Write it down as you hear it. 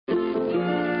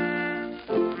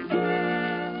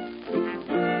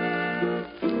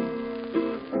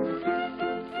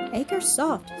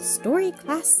AcreSoft Story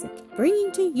Classic,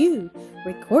 bringing to you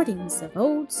recordings of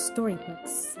old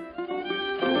storybooks.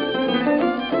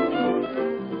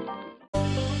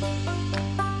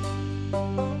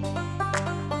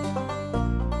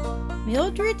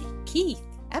 Mildred Keith,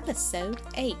 Episode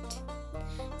 8.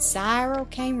 Cyril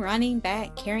came running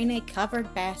back carrying a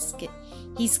covered basket.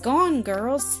 "He's gone,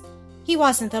 girls. He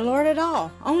wasn't the Lord at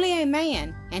all, only a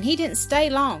man, and he didn't stay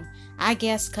long. I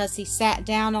guess 'cause he sat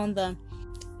down on the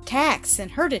tacks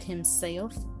and hurted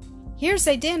himself. Here's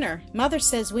a dinner. Mother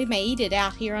says we may eat it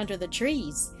out here under the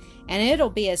trees, and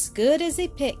it'll be as good as a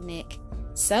picnic."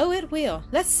 "So it will.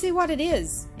 Let's see what it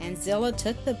is." And Zillah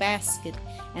took the basket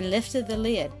and lifted the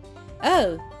lid.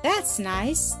 "Oh, that's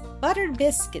nice. Buttered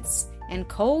biscuits and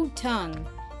cold tongue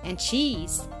and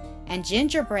cheese and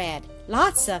gingerbread,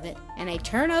 lots of it, and a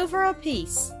turnover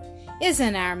apiece."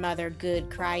 "Isn't our mother good?"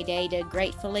 cried Ada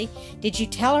gratefully. "Did you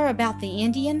tell her about the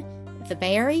Indian, the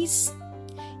berries?"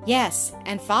 "Yes,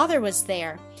 and Father was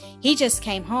there. He just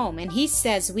came home, and he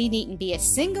says we needn't be a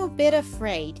single bit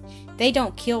afraid. They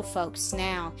don't kill folks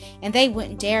now, and they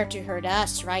wouldn't dare to hurt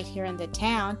us right here in the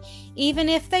town, even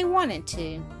if they wanted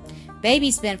to.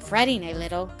 Baby's been fretting a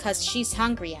little, 'cause she's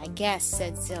hungry, I guess,"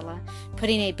 said Zillah,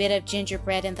 putting a bit of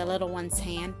gingerbread in the little one's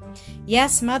hand.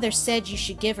 "Yes, Mother said you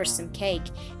should give her some cake,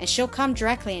 and she'll come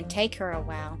directly and take her a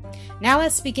while. Now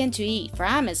let's begin to eat, for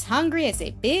I'm as hungry as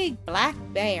a big black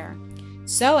bear."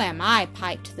 "So am I,"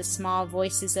 piped the small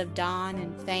voices of Don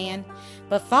and Fan,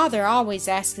 "but Father always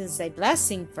asks us a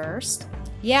blessing first."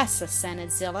 "Yes,"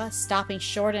 assented Zillah, stopping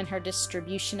short in her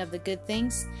distribution of the good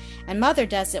things, "and Mother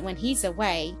does it when he's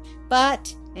away,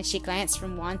 but—" and she glanced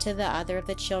from one to the other of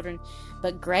the children,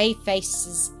 but grave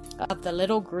faces of the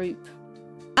little group.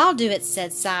 "I'll do it,"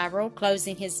 said Cyril,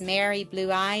 closing his merry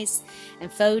blue eyes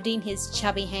and folding his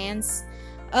chubby hands.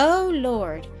 "Oh,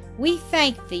 Lord, we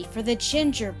thank Thee for the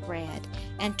gingerbread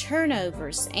and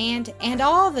turnovers and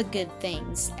all the good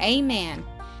things. Amen.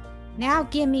 Now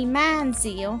give me mine,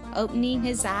 Zil," opening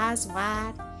his eyes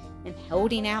wide and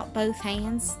holding out both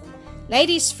hands.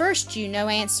 "Ladies first, you know,"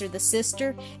 answered the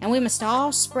sister, "and we must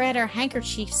all spread our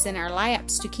handkerchiefs in our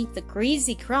laps to keep the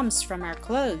greasy crumbs from our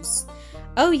clothes.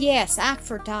 Oh, yes, I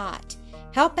forgot.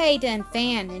 Help Ada and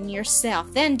Fan and yourself,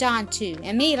 then Don too,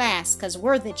 and me last, 'cause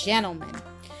we're the gentlemen."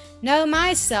 "No,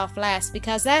 myself last,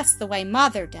 because that's the way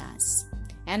Mother does."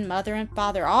 "And Mother and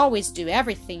Father always do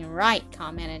everything right,"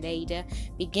 commented Ada,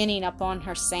 beginning upon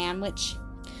her sandwich.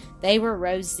 They were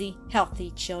rosy,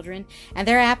 healthy children, and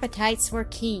their appetites were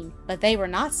keen, but they were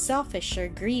not selfish or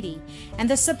greedy, and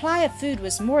the supply of food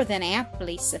was more than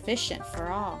amply sufficient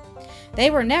for all. They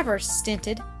were never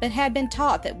stinted, but had been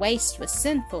taught that waste was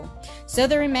sinful, so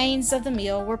the remains of the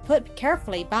meal were put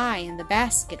carefully by in the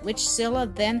basket, which Zillah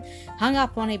then hung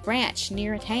up on a branch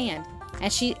near at hand.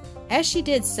 As she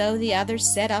did so, the others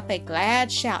set up a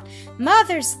glad shout,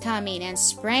 "Mother's coming!" and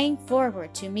sprang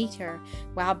forward to meet her,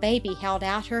 while Baby held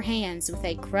out her hands with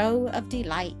a crow of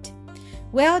delight.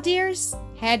 "Well, dears,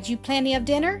 had you plenty of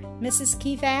dinner?" Mrs.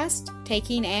 Keith asked,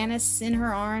 taking Annis in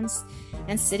her arms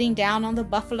and sitting down on the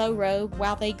buffalo robe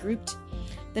while they grouped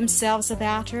themselves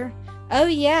about her. "Oh,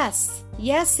 yes,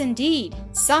 yes, indeed.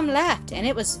 Some left, and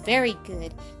it was very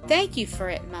good. Thank you for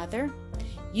it, Mother.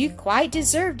 You quite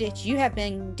deserved it. You have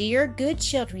been dear, good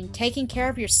children, taking care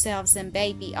of yourselves and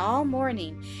Baby all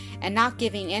morning, and not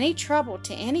giving any trouble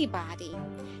to anybody."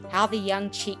 How the young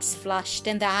cheeks flushed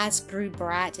and the eyes grew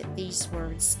bright at these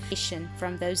words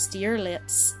from those dear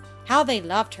lips. How they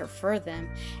loved her for them,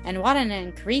 and what an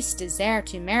increased desire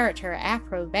to merit her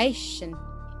approbation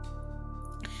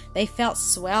they felt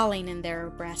swelling in their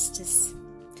breasts.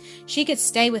 She could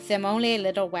stay with them only a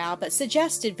little while, but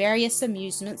suggested various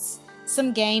amusements,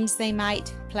 some games they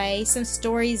might play, some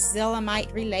stories Zillah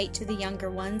might relate to the younger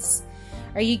ones.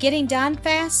 "Are you getting done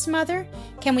fast, Mother?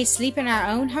 Can we sleep in our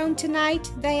own home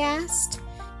tonight?" they asked.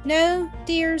 "No,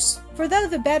 dears, for though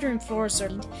the bedroom floors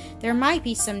are, there might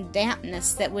be some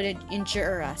dampness that would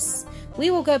injure us. We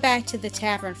will go back to the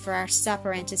tavern for our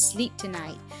supper and to sleep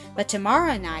tonight, but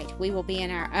tomorrow night we will be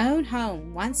in our own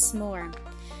home once more."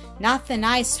 "Not the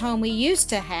nice home we used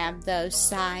to have, though,"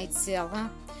 sighed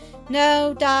Zillah.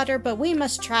 "No, daughter, but we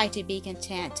must try to be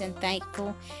content and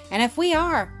thankful, and if we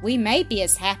are, we may be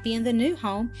as happy in the new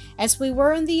home as we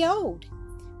were in the old."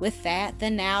 With that, the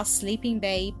now sleeping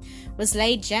Babe was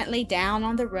laid gently down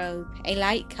on the robe, a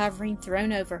light covering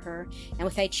thrown over her, and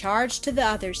with a charge to the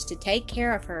others to take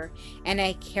care of her, and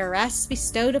a caress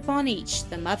bestowed upon each,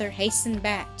 the mother hastened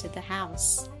back to the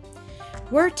house.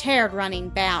 "We're tired running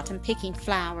about and picking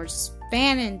flowers,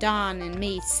 Fan and Don and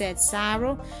me," said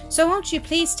Cyril. "So won't you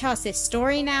please tell us a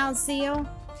story now, Zil?"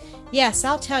 Yes,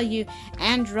 I'll tell you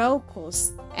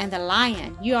Androcles and the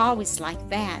lion. You always like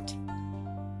that.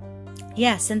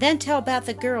 Yes, and then tell about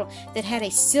the girl that had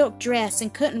a silk dress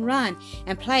and couldn't run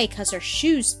and play 'cause her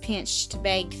shoes pinched,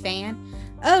 begged Fan.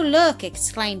 Oh, look,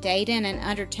 exclaimed Ada in an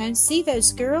undertone. See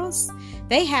those girls?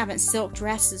 They haven't silk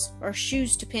dresses or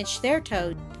shoes to pinch their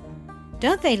toes.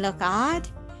 Don't they look odd?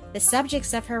 The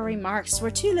subjects of her remarks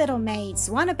were two little maids,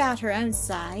 one about her own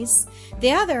size,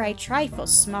 the other a trifle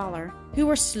smaller, who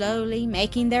were slowly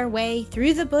making their way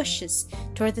through the bushes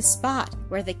toward the spot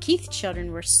where the Keith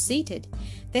children were seated.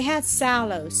 They had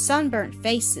sallow, sunburnt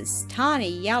faces, tawny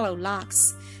yellow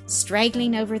locks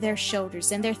straggling over their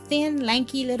shoulders, and their thin,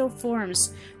 lanky little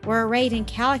forms were arrayed in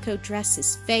calico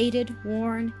dresses, faded,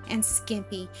 worn, and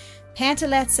skimpy.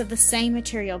 Pantalettes of the same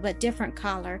material but different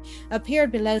color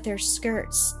appeared below their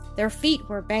skirts. Their feet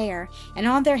were bare, and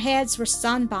on their heads were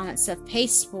sunbonnets of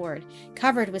pasteboard,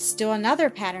 covered with still another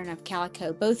pattern of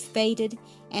calico, both faded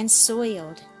and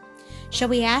soiled. "Shall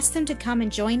we ask them to come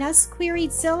and join us?"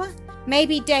 queried Zillah.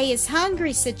 "Maybe dey is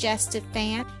hungry," suggested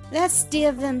Fan. "Let's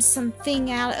give them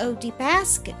something out o' de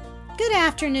basket." "Good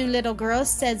afternoon, little girls,"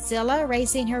 said Zillah,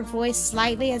 raising her voice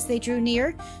slightly as they drew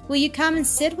near. "Will you come and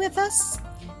sit with us?"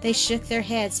 They shook their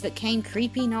heads, but came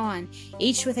creeping on,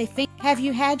 each with a finger. "Have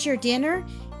you had your dinner?"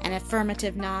 An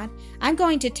affirmative nod. "I'm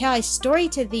going to tell a story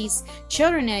to these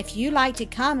children, and if you like to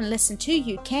come and listen too,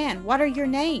 you can. What are your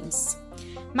names?"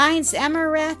 "Mine's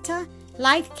Emeretta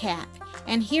Lightcap,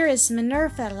 and here is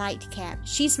Minerva Lightcap.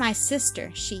 She's my sister,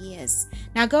 she is.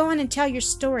 Now go on and tell your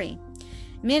story.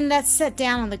 Men, let's sit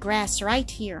down on the grass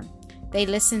right here." They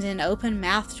listened in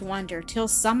open-mouthed wonder, till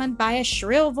summoned by a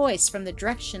shrill voice from the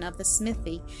direction of the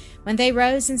smithy. When they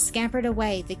rose and scampered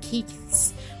away, the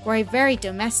Keiths were a very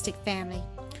domestic family.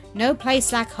 No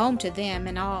place like home to them,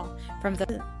 and all, from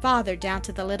the father down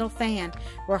to the little Fan,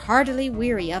 were heartily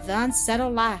weary of the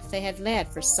unsettled life they had led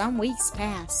for some weeks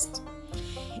past.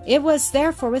 It was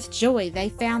therefore with joy they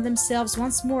found themselves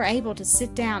once more able to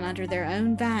sit down under their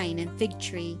own vine and fig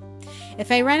tree.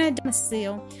 If a rented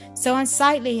domicile, so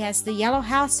unsightly as the yellow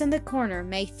house in the corner,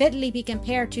 may fitly be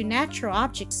compared to natural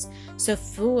objects so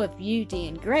full of beauty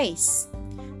and grace,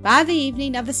 by the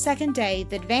evening of the second day,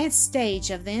 the advanced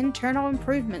stage of the internal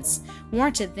improvements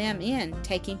warranted them in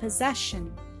taking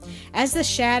possession. As the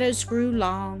shadows grew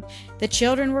long, the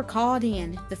children were called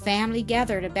in. The family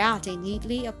gathered about a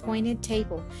neatly appointed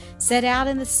table, set out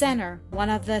in the center, one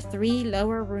of the three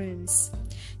lower rooms,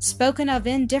 spoken of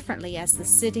indifferently as the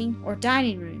sitting or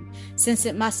dining room, since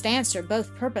it must answer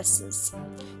both purposes.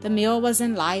 The meal was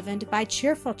enlivened by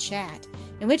cheerful chat,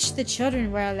 in which the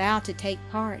children were allowed to take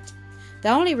part, the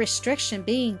only restriction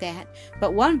being that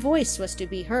but one voice was to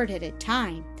be heard at a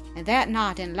time, and that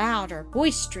not in loud or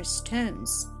boisterous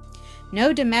tones.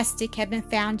 No domestic had been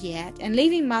found yet, and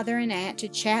leaving mother and aunt to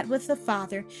chat with the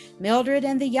father, Mildred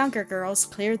and the younger girls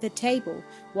cleared the table,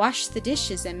 washed the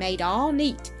dishes, and made all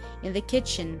neat in the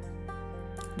kitchen.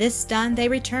 This done, they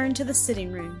returned to the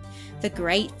sitting room. The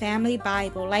great family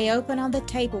Bible lay open on the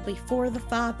table before the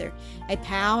father, a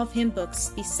pile of hymn books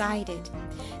beside it.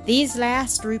 These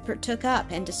last Rupert took up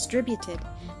and distributed.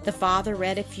 The father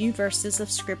read a few verses of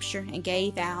Scripture and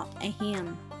gave out a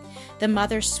hymn. The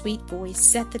mother's sweet voice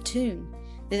set the tune.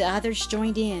 The others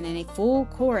joined in, and a full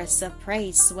chorus of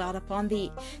praise swelled upon the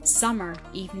summer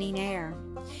evening air.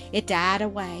 It died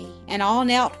away, and all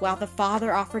knelt while the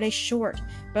father offered a short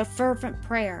but fervent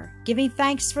prayer, giving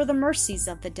thanks for the mercies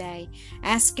of the day,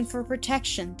 asking for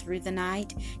protection through the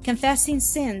night, confessing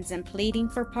sins and pleading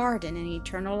for pardon and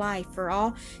eternal life for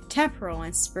all temporal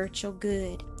and spiritual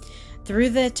good, through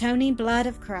the atoning blood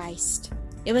of Christ.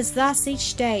 It was thus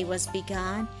each day was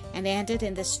begun and ended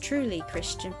in this truly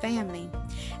Christian family.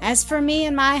 "As for me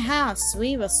and my house,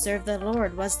 we will serve the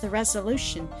Lord," was the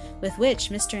resolution with which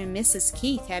Mr. and Mrs.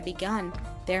 Keith had begun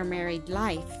their married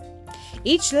life.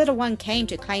 Each little one came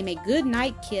to claim a good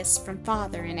night kiss from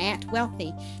father and Aunt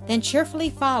Wealthy, then cheerfully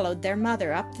followed their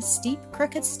mother up the steep,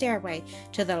 crooked stairway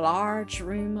to the large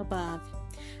room above.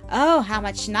 "Oh, how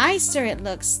much nicer it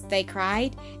looks!" they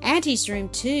cried. Auntie's room,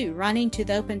 too, running to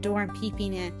the open door and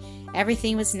peeping in.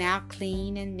 Everything was now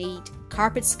clean and neat.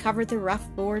 Carpets covered the rough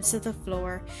boards of the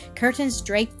floor, curtains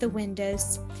draped the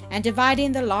windows, and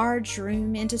dividing the large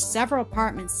room into several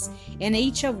apartments, in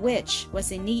each of which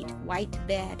was a neat white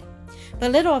bed.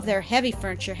 But little of their heavy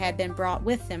furniture had been brought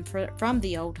with them from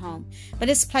the old home, but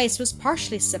its place was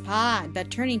partially supplied by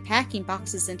turning packing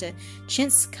boxes into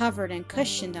chintz-covered and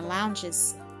cushioned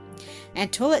lounges,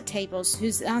 and toilet tables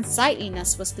whose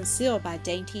unsightliness was concealed by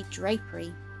dainty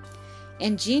drapery.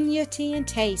 Ingenuity and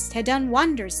taste had done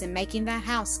wonders in making the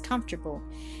house comfortable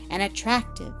and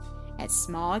attractive at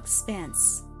small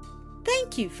expense.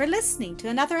 Thank you for listening to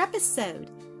another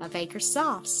episode of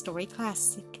AcreSoft Story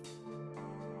Classic.